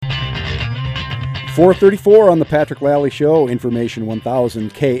434 on the Patrick Lally Show, Information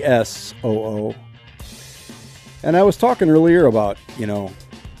 1000 KSOO. And I was talking earlier about, I'm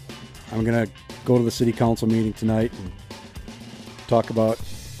going to go to the city council meeting tonight and talk about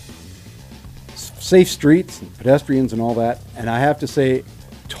safe streets and pedestrians and all that. And I have to say,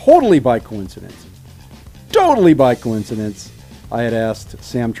 totally by coincidence, I had asked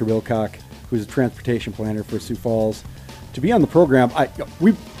Sam Trebilcock, who's a transportation planner for Sioux Falls, to be on the program.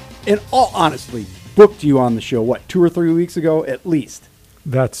 We, in all honesty, booked you on the show, 2 or 3 weeks ago at least?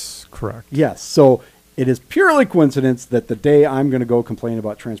 That's correct. Yes. So it is purely coincidence that the day I'm going to go complain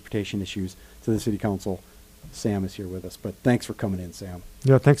about transportation issues to the city council, Sam is here with us. But thanks for coming in, Sam.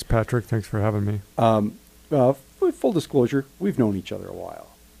 Yeah, thanks, Patrick. Thanks for having me. Full disclosure, we've known each other a while.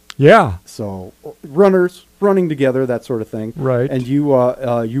 Yeah. So running together, that sort of thing. Right. And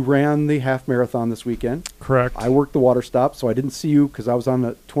you ran the half marathon this weekend. Correct. I worked the water stop, so I didn't see you because I was on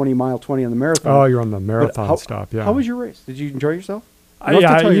the 20 on the marathon. Oh, you're on the marathon stop, yeah. How was your race? Did you enjoy yourself?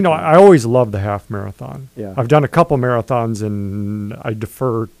 I always love the half marathon. Yeah. I've done a couple marathons, and I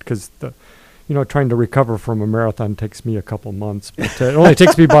defer because trying to recover from a marathon takes me a couple months. But it only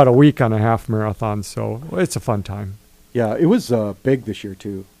takes me about a week on a half marathon, so it's a fun time. Yeah, it was big this year,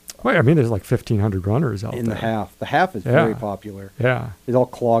 too. Well, I mean, there's like 1,500 runners out there. In the half. The half is very popular. Yeah. It's all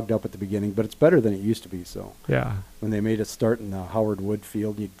clogged up at the beginning, but it's better than it used to be. So yeah, when they made us start in the Howard Wood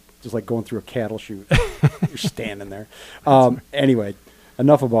Field, you just like going through a cattle chute. You're standing there. Anyway,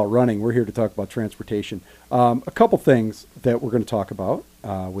 enough about running. We're here to talk about transportation. A couple things that we're going to talk about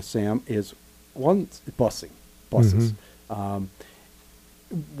with Sam is one, buses. Mm-hmm.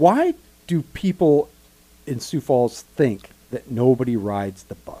 Why do people in Sioux Falls think that nobody rides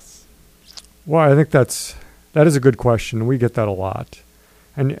the bus? Well, I think that is a good question. We get that a lot.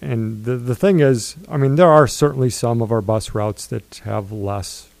 And the thing is, I mean, there are certainly some of our bus routes that have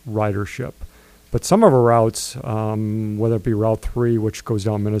less ridership. But some of our routes, whether it be Route 3, which goes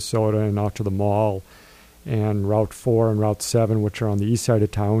down Minnesota and out to the mall, and Route 4 and Route 7, which are on the east side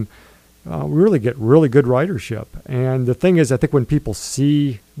of town, we really get really good ridership. And the thing is, I think when people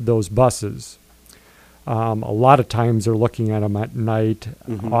see those buses, a lot of times they're looking at them at night,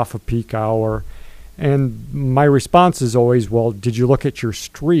 off a peak hour. And my response is always, well, did you look at your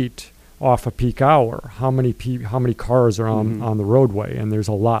street off a peak hour? How many cars are on the roadway? And there's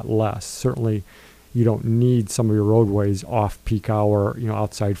a lot less. Certainly, you don't need some of your roadways off peak hour,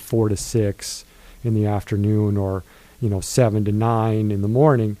 outside 4 to 6 in the afternoon or, 7 to 9 in the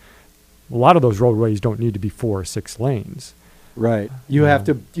morning. A lot of those roadways don't need to be 4 or 6 lanes. Right. You have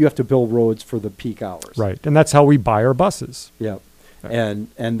to build roads for the peak hours. Right. And that's how we buy our buses. Yeah. And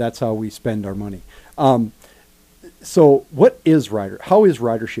that's how we spend our money. So how is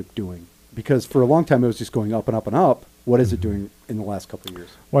ridership doing? Because for a long time it was just going up and up and up. What is it doing in the last couple of years?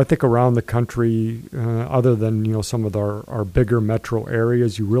 Well, I think around the country, other than some of our bigger metro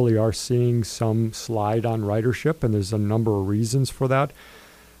areas, you really are seeing some slide on ridership, and there's a number of reasons for that.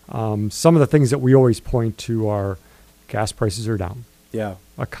 Some of the things that we always point to are gas prices are down. Yeah.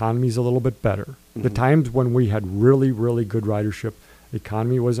 Economy's a little bit better. The times when we had really, really good ridership, the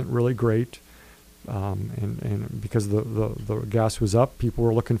economy wasn't really great. And because the gas was up, people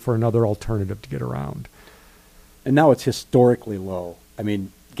were looking for another alternative to get around. And now it's historically low. I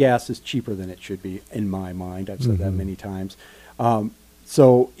mean, gas is cheaper than it should be, in my mind. I've said that many times.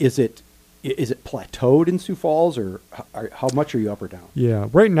 So is it plateaued in Sioux Falls, or how much are you up or down? Yeah,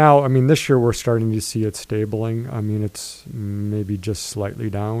 right now, I mean, this year we're starting to see it stabling. I mean, it's maybe just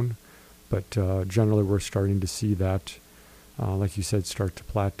slightly down, but generally we're starting to see that, like you said, start to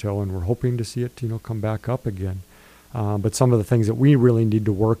plateau, and we're hoping to see it, come back up again. But some of the things that we really need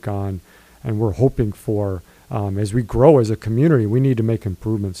to work on, and we're hoping for, as we grow as a community, we need to make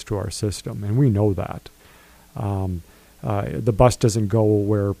improvements to our system, and we know that. The bus doesn't go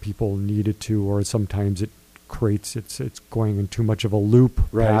where people need it to, or sometimes it's going in too much of a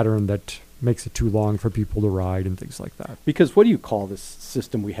loop pattern that makes it too long for people to ride and things like that. Because what do you call this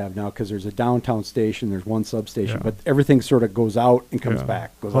system we have now? Because there's a downtown station, there's one substation, but everything sort of goes out and comes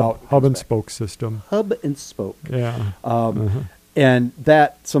back, hub and spoke system. Hub and spoke. Yeah. And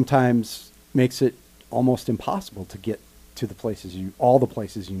that sometimes makes it almost impossible to get to all the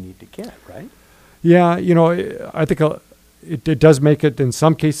places you need to get, right? Yeah, I think it does make it in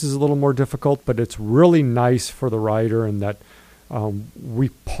some cases a little more difficult, but it's really nice for the rider in that we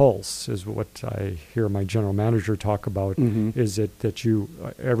pulse, is what I hear my general manager talk about, is that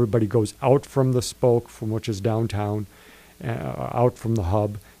everybody goes out from the spoke, from which is downtown, out from the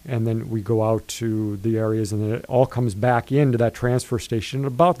hub, and then we go out to the areas, and then it all comes back into that transfer station at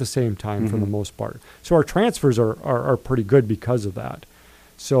about the same time for the most part. So our transfers are pretty good because of that.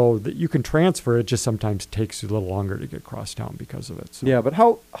 so that you can transfer. It just sometimes takes you a little longer to get across town because of it. So. Yeah, but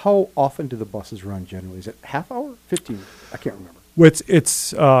how often do the buses run generally? Is it half hour, 15? I can't remember.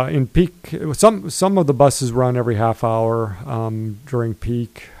 It's in peak. Some of the buses run every half hour during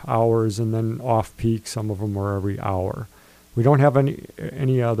peak hours, and then off peak, some of them are every hour. We don't have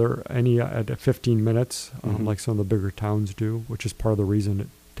any at 15 minutes like some of the bigger towns do, which is part of the reason it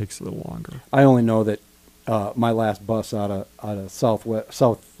takes a little longer. I only know that my last bus out of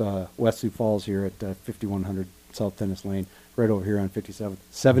Southwest Sioux Falls here at 5100 South Tennis Lane, right over here on 57th,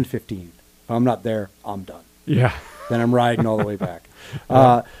 7:15. If I'm not there, I'm done. Yeah. Then I'm riding all the way back.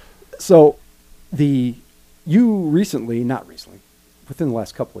 So you recently, not recently, within the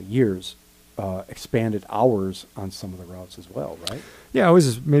last couple of years, expanded hours on some of the routes as well, right? Yeah, it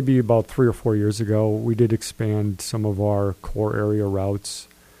was maybe about 3 or 4 years ago. We did expand some of our core area routes,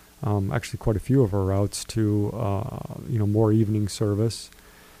 actually quite a few of our routes to more evening service.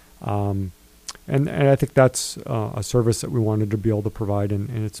 And I think that's a service that we wanted to be able to provide, and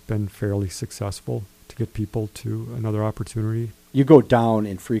it's been fairly successful to get people to another opportunity. You go down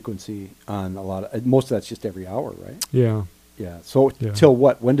in frequency on a lot of, most of that's just every hour, right? Yeah. Yeah. So till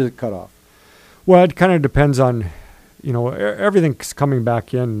what? When does it cut off? Well, it kind of depends on, everything's coming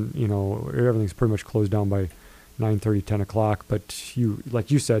back in, everything's pretty much closed down by 9:30, 10 o'clock. But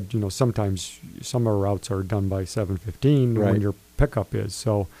like you said, sometimes some of our routes are done by 7:15 right. when your pickup is.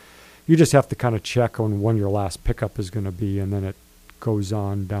 So you just have to kind of check on when your last pickup is going to be, and then it goes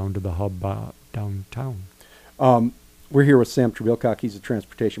on down to the hub downtown. We're here with Sam Trebilcock. He's a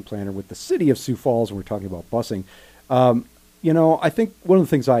transportation planner with the city of Sioux Falls, and we're talking about busing. I think one of the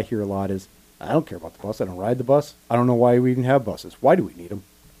things I hear a lot is, I don't care about the bus. I don't ride the bus. I don't know why we even have buses. Why do we need them?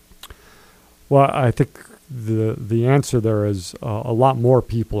 Well, I think the answer there is a lot more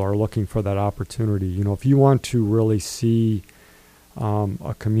people are looking for that opportunity. If you want to really see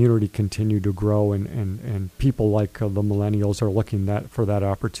a community continue to grow, and people like the millennials are looking for that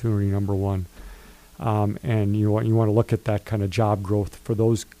opportunity, number one. And you want to look at that kind of job growth for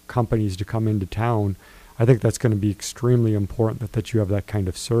those companies to come into town. I think that's going to be extremely important that you have that kind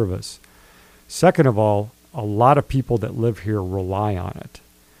of service. Second of all, a lot of people that live here rely on it.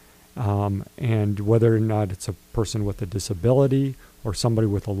 And whether or not it's a person with a disability or somebody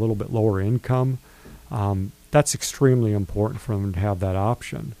with a little bit lower income, that's extremely important for them to have that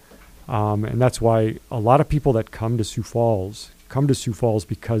option. And that's why a lot of people that come to Sioux Falls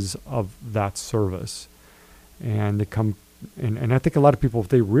because of that service. And they come, and I think a lot of people, if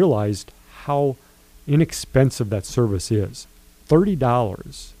they realized how inexpensive that service is,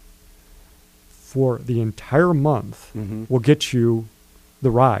 $30 for the entire month will get you the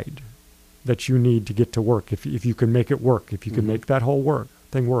ride that you need to get to work. If you can make it work, if you can make that whole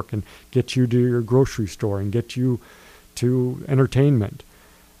thing work and get you to your grocery store and get you to entertainment,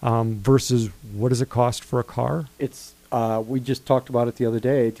 versus what does it cost for a car? It's we just talked about it the other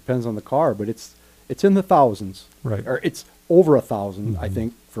day. It depends on the car, but it's in the thousands, right? Or it's over 1,000, I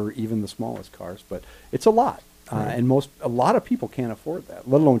think, for even the smallest cars. But it's a lot, right. And a lot of people can't afford that,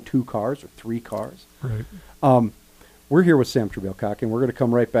 let alone 2 cars or 3 cars. Right. We're here with Sam Trebilcock, and we're going to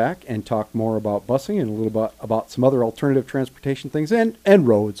come right back and talk more about busing and a little bit about some other alternative transportation things and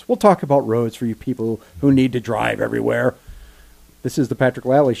roads. We'll talk about roads for you people who need to drive everywhere. This is the Patrick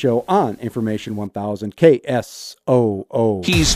Lally Show on Information 1000 KSOO.